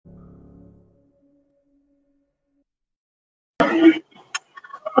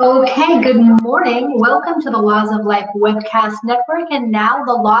Okay, good morning. Welcome to the Laws of Life webcast network and now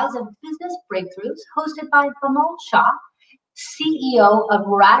the Laws of Business Breakthroughs hosted by Bimal Shah, CEO of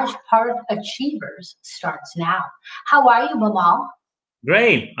Rajparth Achievers starts now. How are you, Bimal?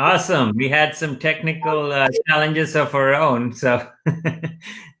 Great, awesome. We had some technical challenges of our own, so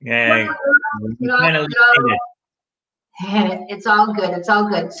yeah, Well, we you know, finally made it. it's all good. It's all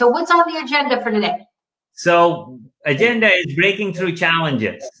good. So what's on the agenda for today? So, agenda is breaking through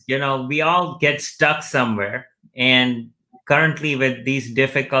challenges. We all get stuck somewhere, and currently, with these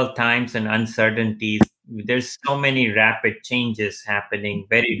difficult times and uncertainties, there's so many rapid changes happening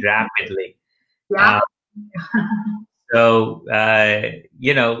very rapidly. Yeah. Uh, so,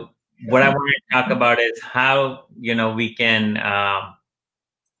 what I want to talk about is how we can.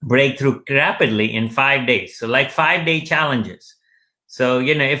 Break through rapidly in 5 days. So like 5 day challenges. So,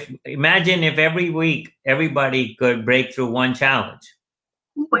 if imagine if every week everybody could break through one challenge.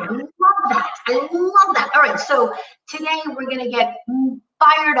 Ooh, I love that. I love that. All right. So today we're going to get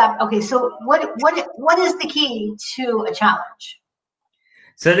fired up. Okay. So what is the key to a challenge?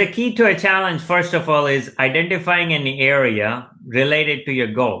 So the key to a challenge, first of all, is identifying an area related to your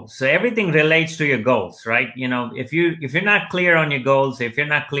goals. So everything relates to your goals, right? If you're not clear on your goals, if you're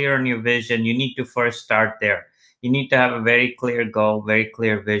not clear on your vision, you need to first start there. You need to have a very clear goal, very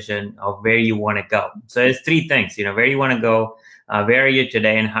clear vision of where you want to go. So there's three things, where you want to go, where are you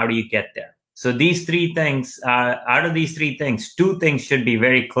today, and how do you get there? So these three things, out of these three things, two things should be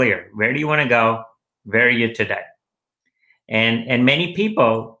very clear. Where do you want to go? Where are you today? And many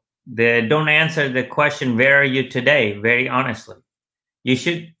people, they don't answer the question, where are you today, very honestly. You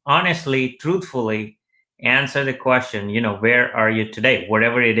should honestly, truthfully answer the question, where are you today?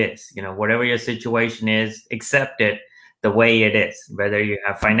 Whatever it is, whatever your situation is, accept it the way it is. Whether you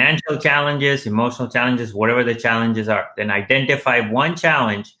have financial challenges, emotional challenges, whatever the challenges are, then identify one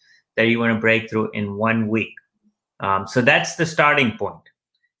challenge that you want to break through in 1 week. So that's the starting point.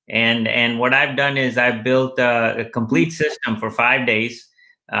 And what I've done is I've built a complete system for 5 days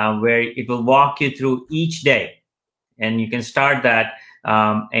where it will walk you through each day, and you can start that,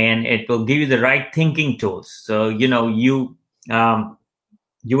 and it will give you the right thinking tools. So you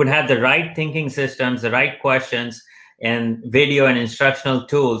would have the right thinking systems, the right questions, and video and instructional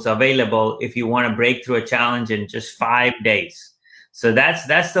tools available if you want to break through a challenge in just 5 days. So that's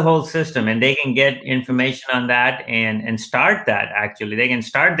the whole system, and they can get information on that and start that. Actually, they can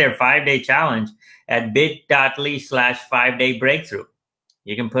start their 5 day challenge at bit.ly/5 day breakthrough.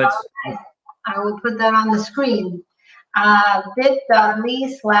 You can put. Okay. I will put that on the screen.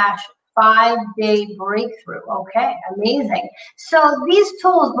 Bit.ly/5 day breakthrough. Okay, amazing. So these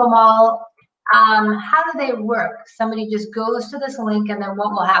tools, Bimal, how do they work? Somebody just goes to this link and then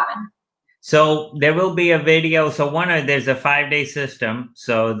what will happen? So there will be a video. So there's a 5 day system.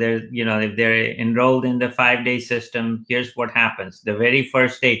 So if they're enrolled in the 5 day system, here's what happens. The very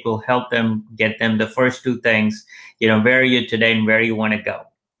first date will help them get them the first two things, where are you today and where you want to go.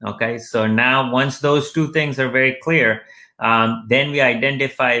 Okay. So now once those two things are very clear, then we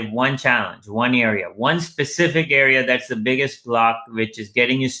identify one challenge, one area, one specific area that's the biggest block, which is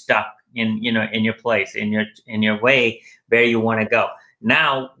getting you stuck in your place, in your way where you want to go.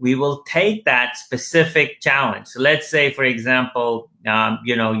 Now we will take that specific challenge. So let's say, for example,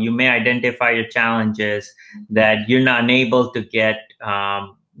 you may identify your challenges that you're not able to get,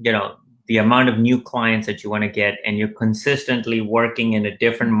 the amount of new clients that you want to get, and you're consistently working in a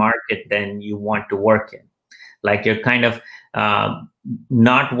different market than you want to work in. Like you're kind of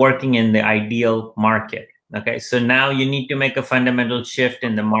not working in the ideal market. Okay, so now you need to make a fundamental shift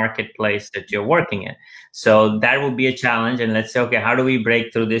in the marketplace that you're working in. So that will be a challenge. And let's say, okay, how do we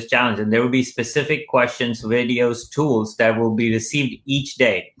break through this challenge? And there will be specific questions, videos, tools that will be received each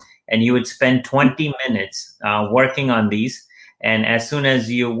day. And you would spend 20 minutes working on these. And as soon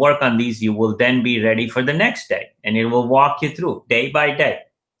as you work on these, you will then be ready for the next day. And it will walk you through day by day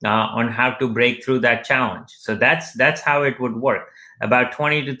on how to break through that challenge. So that's how it would work. About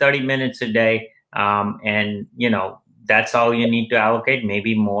 20 to 30 minutes a day. And that's all you need to allocate,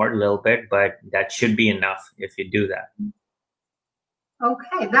 maybe more a little bit, but that should be enough if you do that.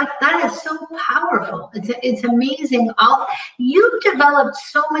 Okay, that is so powerful. It's amazing. You've developed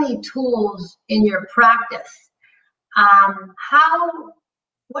so many tools in your practice.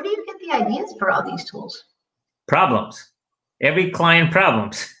 Where do you get the ideas for all these tools? Problems. Every client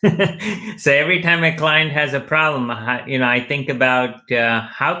problems. So every time a client has a problem, I think about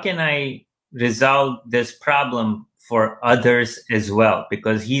how can I resolve this problem for others as well,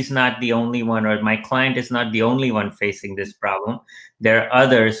 because he's not the only one, or my client is not the only one facing this problem. There are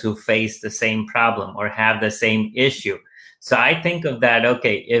others who face the same problem or have the same issue. So I think of that,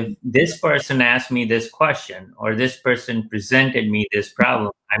 okay, if this person asked me this question or this person presented me this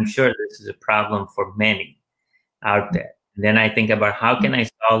problem, I'm sure this is a problem for many out there. And then I think about how can I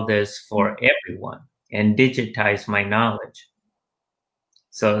solve this for everyone and digitize my knowledge.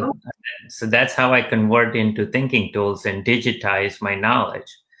 So, so that's how I convert into thinking tools and digitize my knowledge.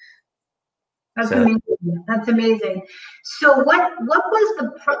 That's amazing. That's amazing. So what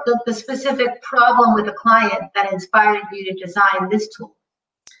was the specific problem with the client that inspired you to design this tool?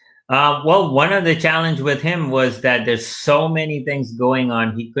 Well, one of the challenge with him was that there's so many things going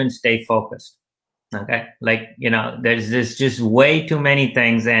on, he couldn't stay focused. Okay, like, you know, there's just way too many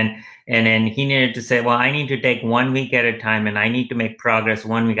things, and then he needed to say, well, I need to take 1 week at a time, and I need to make progress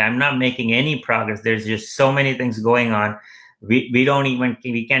 1 week. I'm not making any progress. There's just so many things going on. We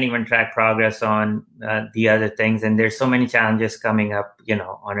can't even track progress on the other things, and there's so many challenges coming up, you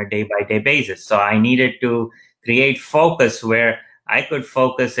know, on a day by day basis. So I needed to create focus where I could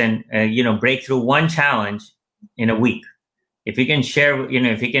focus and you know, break through one challenge in a week. If you can share, you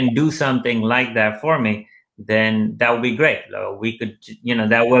know, if you can do something like that for me, then that would be great. We could, you know,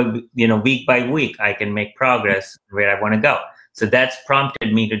 that would, you know, week by week, I can make progress where I want to go. So that's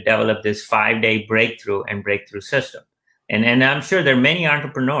prompted me to develop this 5-day breakthrough and breakthrough system. And I'm sure there are many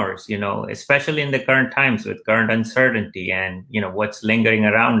entrepreneurs, you know, especially in the current times with current uncertainty and, you know, what's lingering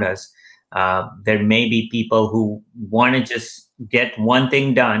around us. There may be people who want to just get one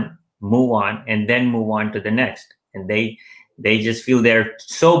thing done, move on, and then move on to the next. And they just feel they're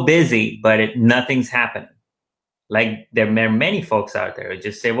so busy, but nothing's happening. Like there are many folks out there who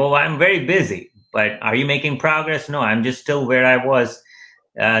just say, well, I'm very busy, but are you making progress? No, I'm just still where I was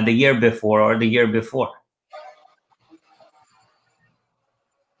the year before or the year before.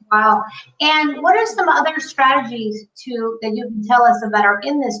 Wow. And what are some other strategies that you can tell us about are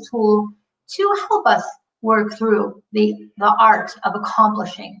in this tool to help us work through the art of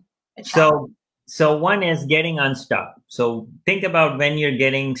accomplishing a challenge? So one is getting unstuck. So think about when you're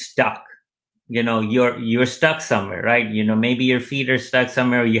getting stuck. You know, you're stuck somewhere, right? You know, maybe your feet are stuck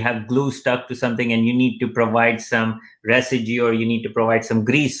somewhere, or you have glue stuck to something and you need to provide some residue or you need to provide some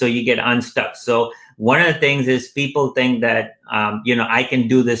grease so you get unstuck. So one of the things is people think that, you know, I can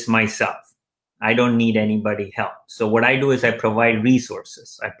do this myself. I don't need anybody help. So what I do is I provide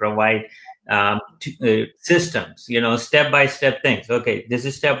resources. I provide systems, you know, step-by-step things. Okay, this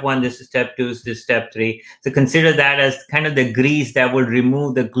is step 1, this is step 2, this is step 3. So consider that as kind of the grease that will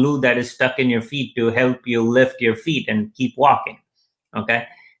remove the glue that is stuck in your feet to help you lift your feet and keep walking. Okay,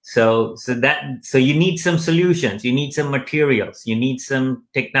 so you need some solutions, you need some materials, you need some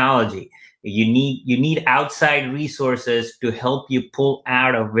technology, you need outside resources to help you pull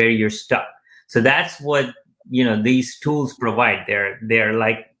out of where you're stuck. So that's what, you know, these tools provide. They're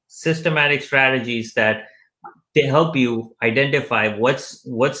like systematic strategies that they help you identify what's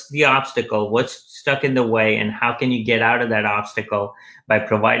the obstacle, what's stuck in the way, and how can you get out of that obstacle by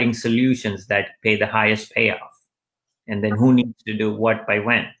providing solutions that pay the highest payoff, and then who needs to do what by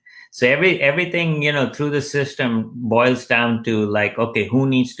when. So everything, you know, through the system boils down to like, okay, who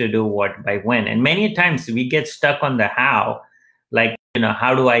needs to do what by when. And many times we get stuck on the how, like, you know,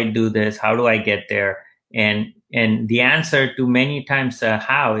 how do I do this, how do I get there? And the answer to many times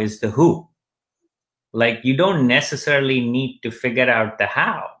how is the who. Like, you don't necessarily need to figure out the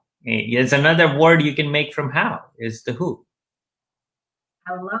how. There's another word you can make from how is the who.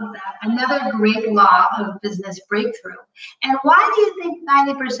 I love that. Another great law of business breakthrough. And why do you think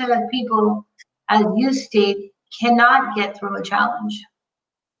 90% of people, as you state, cannot get through a challenge?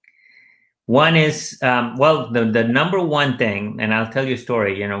 One is, well, the number one thing, and I'll tell you a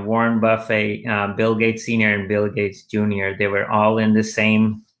story, you know, Warren Buffett, Bill Gates Sr. and Bill Gates Jr., they were all in the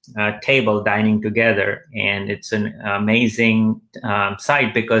same table dining together. And it's an amazing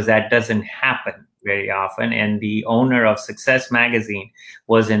sight because that doesn't happen very often. And the owner of Success Magazine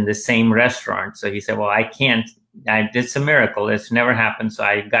was in the same restaurant. So he said, well, it's a miracle. It's never happened. So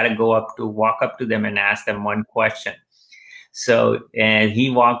I got to walk up to them and ask them one question. So he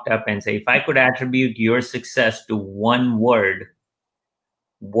walked up and said, if I could attribute your success to one word,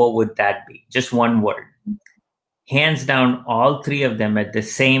 what would that be? Just one word. Hands down, all three of them at the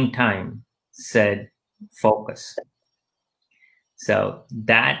same time said focus. So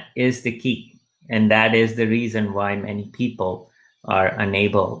that is the key. And that is the reason why many people are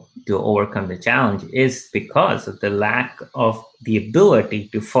unable to overcome the challenge, is because of the lack of the ability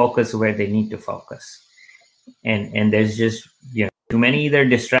to focus where they need to focus. And there's just, you know, too many either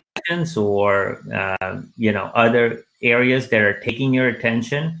distractions or you know, other areas that are taking your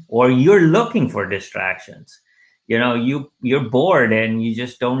attention, or you're looking for distractions. you're bored and you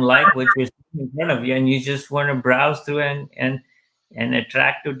just don't like what you're seeing in front of you, and you just want to browse through and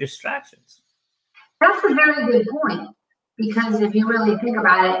attract to distractions. That's a very good point, because if you really think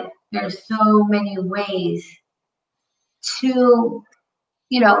about it, there's so many ways to,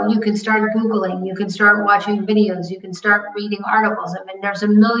 you can start Googling, you can start watching videos, you can start reading articles. I mean, there's a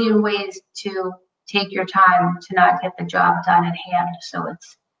million ways to take your time to not get the job done at hand. So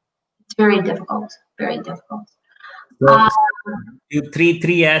it's very difficult, very difficult. So,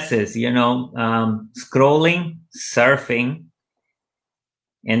 three S's, scrolling, surfing,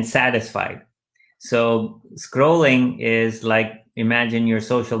 and satisfied. So scrolling is like, imagine your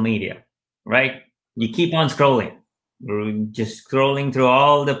social media, right? You keep on scrolling, just scrolling through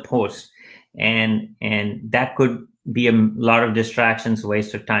all the posts, and that could be a lot of distractions,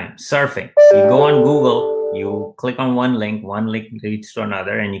 waste of time. Surfing, you go on Google, you click on one link leads to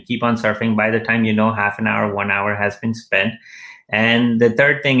another, and you keep on surfing. By the time you know, half an hour, 1 hour has been spent. And the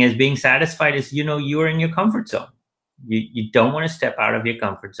third thing is being satisfied is, you're in your comfort zone. You don't want to step out of your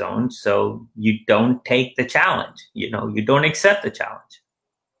comfort zone, so you don't take the challenge. You don't accept the challenge.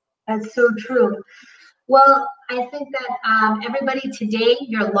 That's so true. Well, I think that everybody today,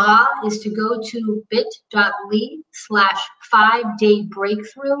 your law is to go to bit.ly/5-day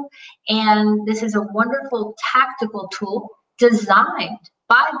breakthrough. And this is a wonderful tactical tool designed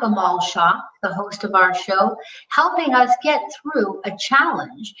by Bimal Shah, the host of our show, helping us get through a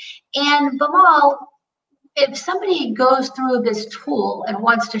challenge. And Bimal, if somebody goes through this tool and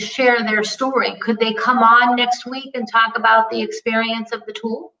wants to share their story, could they come on next week and talk about the experience of the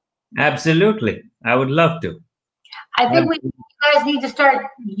tool? Absolutely. I would love to. I think you guys need to start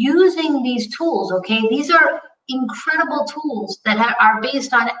using these tools, okay? These are incredible tools that are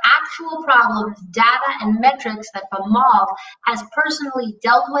based on actual problems, data, and metrics that Bimal has personally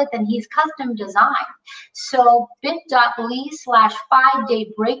dealt with and he's custom designed. So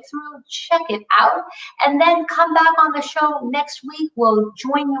bit.ly/5-day breakthrough, check it out, and then come back on the show next week. We'll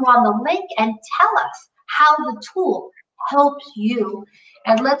join you on the link and tell us how the tool helps you.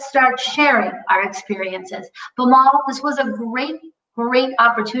 And let's start sharing our experiences. Bimal, this was a great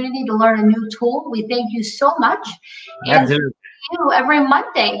opportunity to learn a new tool. We thank you so much. And see you every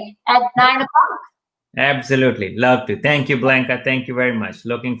Monday at 9 o'clock. Absolutely. Love to. Thank you, Blanca. Thank you very much.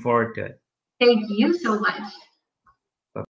 Looking forward to it. Thank you so much.